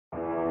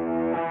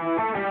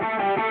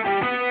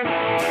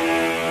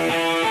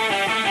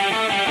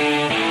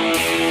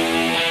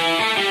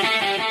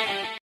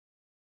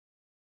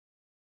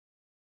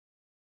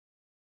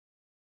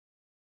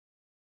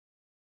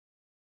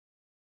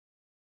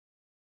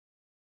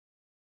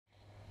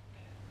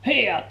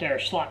Hey out there,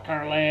 Slot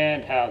Car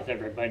Land. How's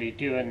everybody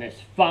doing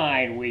this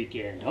fine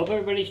weekend? Hope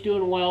everybody's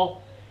doing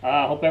well.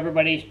 Hope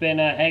everybody's been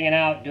hanging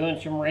out, doing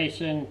some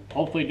racing,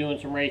 hopefully doing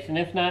some racing.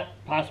 If not,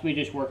 possibly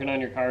just working on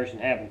your cars and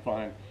having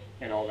fun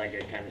and all that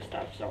good kind of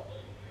stuff. So,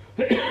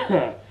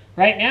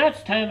 right now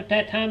it's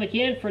that time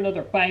again for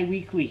another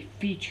bi-weekly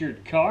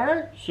featured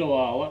car.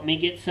 So let me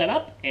get set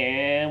up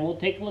and we'll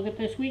take a look at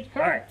this week's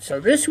car. Alright, so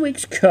this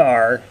week's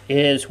car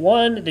is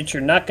one that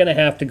you're not going to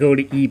have to go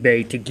to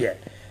eBay to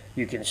get.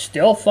 You can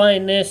still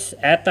find this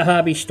at the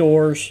hobby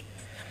stores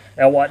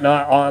and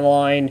whatnot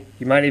online.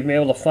 You might even be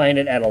able to find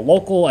it at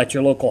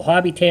your local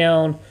hobby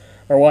town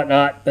or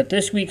whatnot. But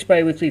this week's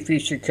bi-weekly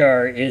featured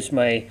car is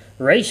my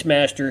Race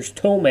Masters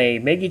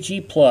Tomei Mega G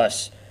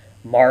Plus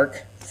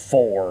Mark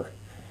IV.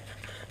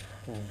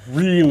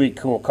 Really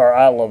cool car.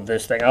 I love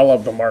this thing. I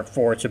love the Mark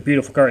IV. It's a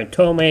beautiful car. And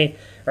Tomei,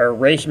 or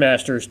Race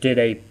Masters, did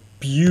a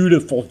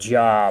beautiful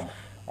job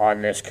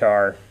on this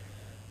car.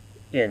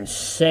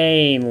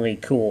 Insanely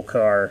cool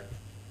car.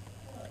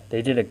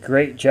 They did a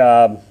great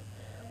job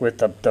with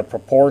the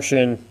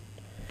proportion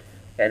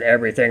and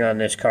everything on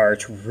this car.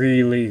 It's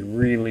really,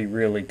 really,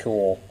 really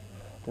cool.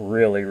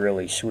 Really,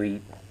 really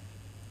sweet.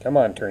 Come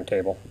on,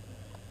 turntable.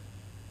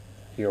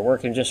 You're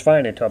working just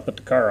fine until I put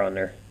the car on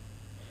there.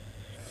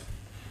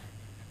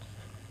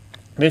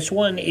 This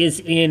one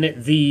is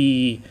in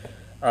the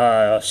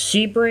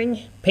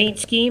Sebring paint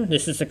scheme.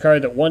 This is the car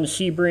that won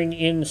Sebring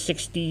in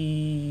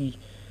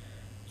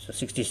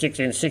 66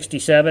 and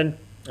 67.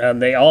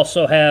 They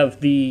also have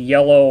the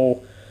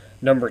yellow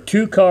number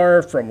 2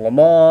 car from Le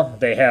Mans.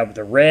 They have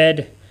the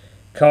red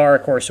car,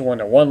 of course, the one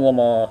that won Le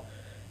Mans.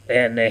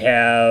 And they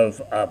have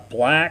a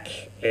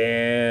black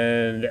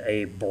and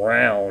a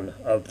brown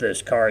of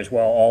this car as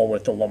well, all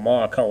with the Le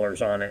Mans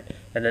colors on it.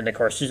 And then, of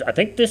course, I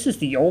think this is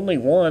the only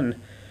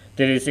one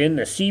that is in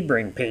the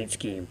Sebring paint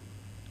scheme,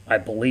 I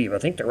believe. I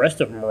think the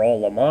rest of them are all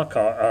Le Mans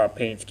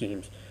paint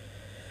schemes.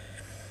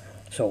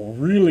 So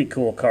really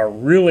cool car,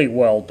 really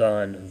well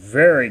done,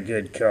 very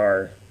good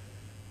car.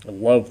 I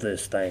love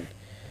this thing.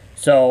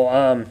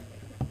 So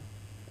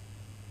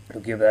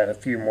we'll give that a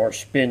few more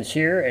spins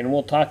here and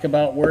we'll talk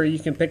about where you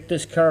can pick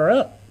this car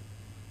up.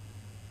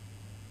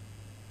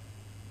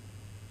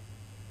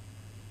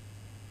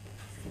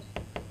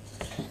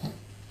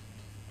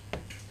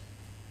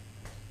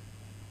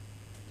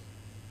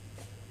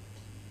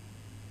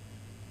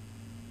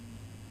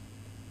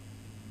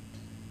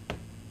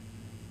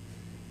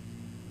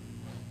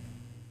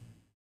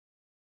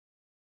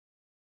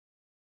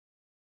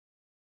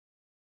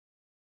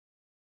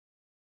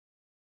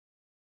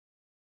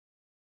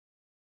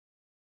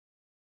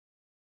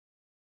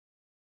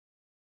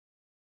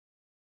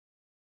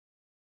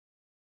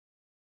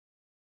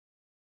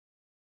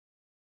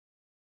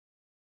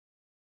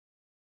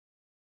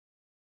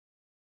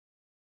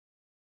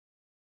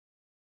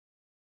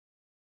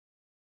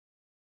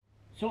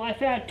 So I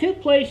found 2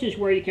 places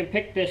where you can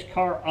pick this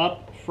car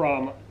up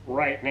from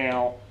right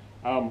now.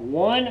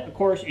 One, of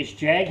course, is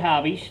Jag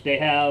Hobbies.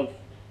 I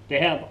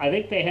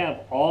think they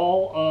have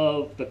all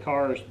of the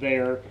cars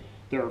there.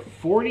 They're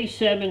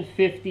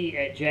 $47.50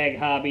 at Jag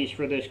Hobbies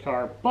for this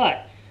car.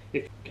 But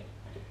if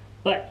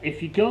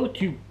you go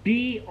to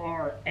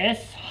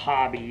BRS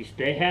Hobbies,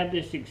 they have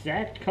this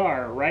exact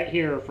car right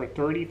here for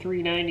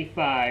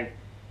 $33.95.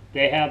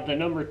 They have the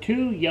number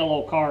 2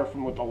 yellow car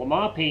with the Le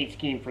Mans paint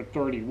scheme for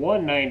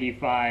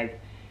 $31.95.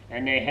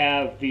 And they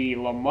have the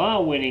Le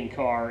Mans winning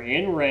car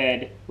in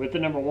red with the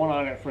number 1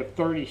 on it for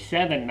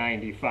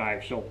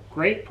 $37.95. So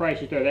great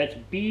prices there. That's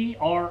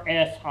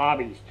BRS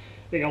Hobbies.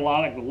 They got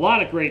a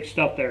lot of great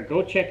stuff there.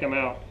 Go check them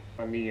out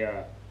on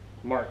the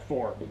Mark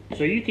IV.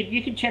 So you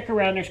can check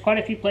around. There's quite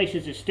a few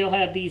places that still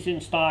have these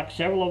in stock.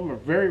 Several of them are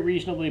very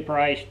reasonably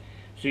priced.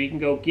 So you can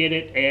go get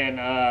it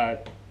and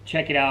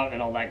check it out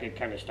and all that good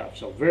kind of stuff.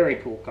 So very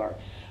cool car.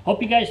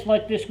 Hope you guys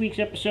liked this week's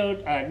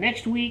episode.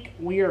 Next week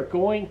we are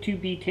going to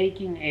be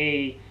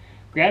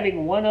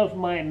grabbing one of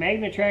my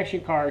Magna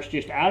Traction cars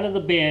just out of the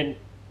bin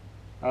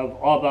of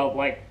about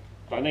I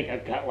think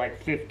I've got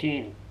like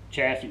 15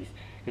 chassis.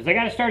 Because I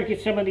got to start to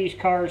get some of these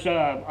cars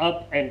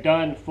up and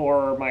done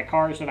for my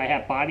cars that I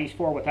have bodies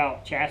for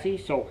without chassis.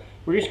 So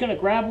we're just going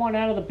to grab one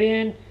out of the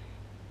bin,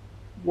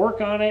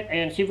 work on it,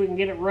 and see if we can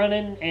get it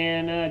running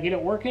and get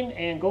it working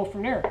and go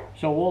from there.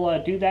 So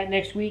we'll do that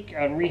next week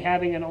on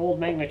rehabbing an old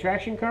Magna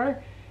Traction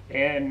car.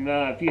 And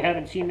if you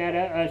haven't seen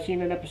that,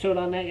 seen an episode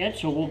on that yet,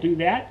 so we'll do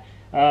that.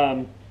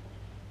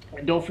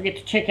 Don't forget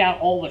to check out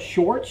all the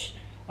shorts,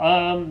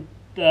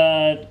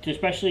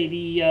 especially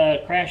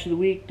the Crash of the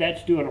Week.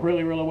 That's doing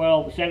really, really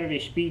well. The Saturday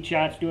Speed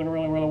Shot's doing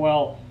really, really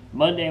well.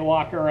 Monday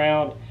Walk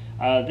Around.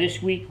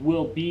 This week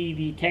will be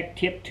the Tech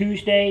Tip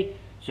Tuesday,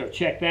 so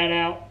check that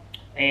out.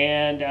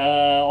 And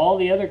all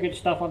the other good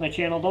stuff on the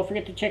channel. Don't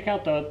forget to check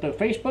out the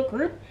Facebook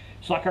group,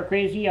 Slot Car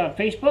Crazy on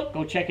Facebook.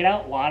 Go check it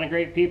out. A lot of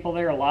great people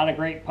there, a lot of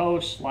great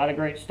posts, a lot of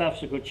great stuff,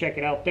 so go check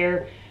it out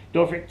there.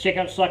 Don't forget to check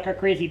out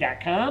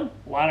slotcarcrazy.com.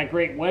 A lot of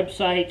great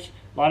websites,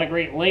 a lot of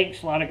great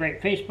links, a lot of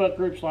great Facebook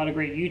groups, a lot of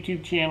great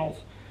YouTube channels.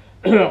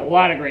 A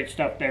lot of great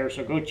stuff there,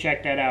 so go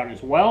check that out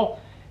as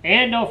well.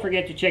 And don't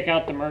forget to check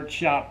out the merch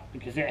shop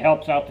because it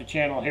helps out the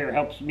channel here. It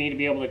helps me to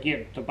be able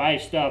to buy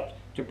stuff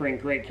to bring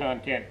great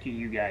content to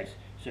you guys.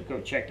 So go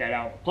check that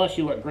out. Plus,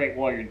 you look great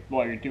while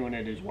you're doing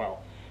it as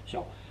well.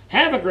 So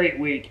have a great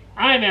week.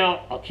 I'm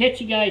out. I'll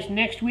catch you guys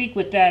next week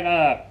with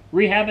that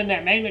rehabbing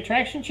that magnet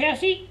traction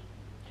chassis.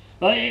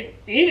 Well,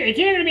 it's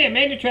either gonna be a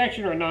magnet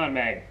traction or a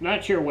non-mag.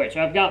 Not sure which.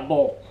 I've got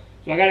both.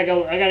 So I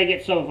gotta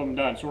get some of them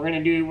done. So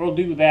we'll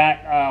do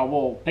that.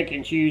 We'll pick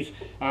and choose.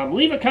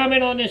 Leave a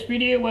comment on this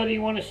video whether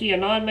you want to see a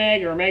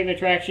non-mag or a magnet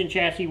traction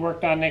chassis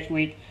worked on next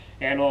week,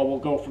 and we'll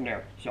go from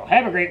there. So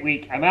have a great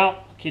week. I'm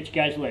out. I'll catch you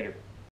guys later.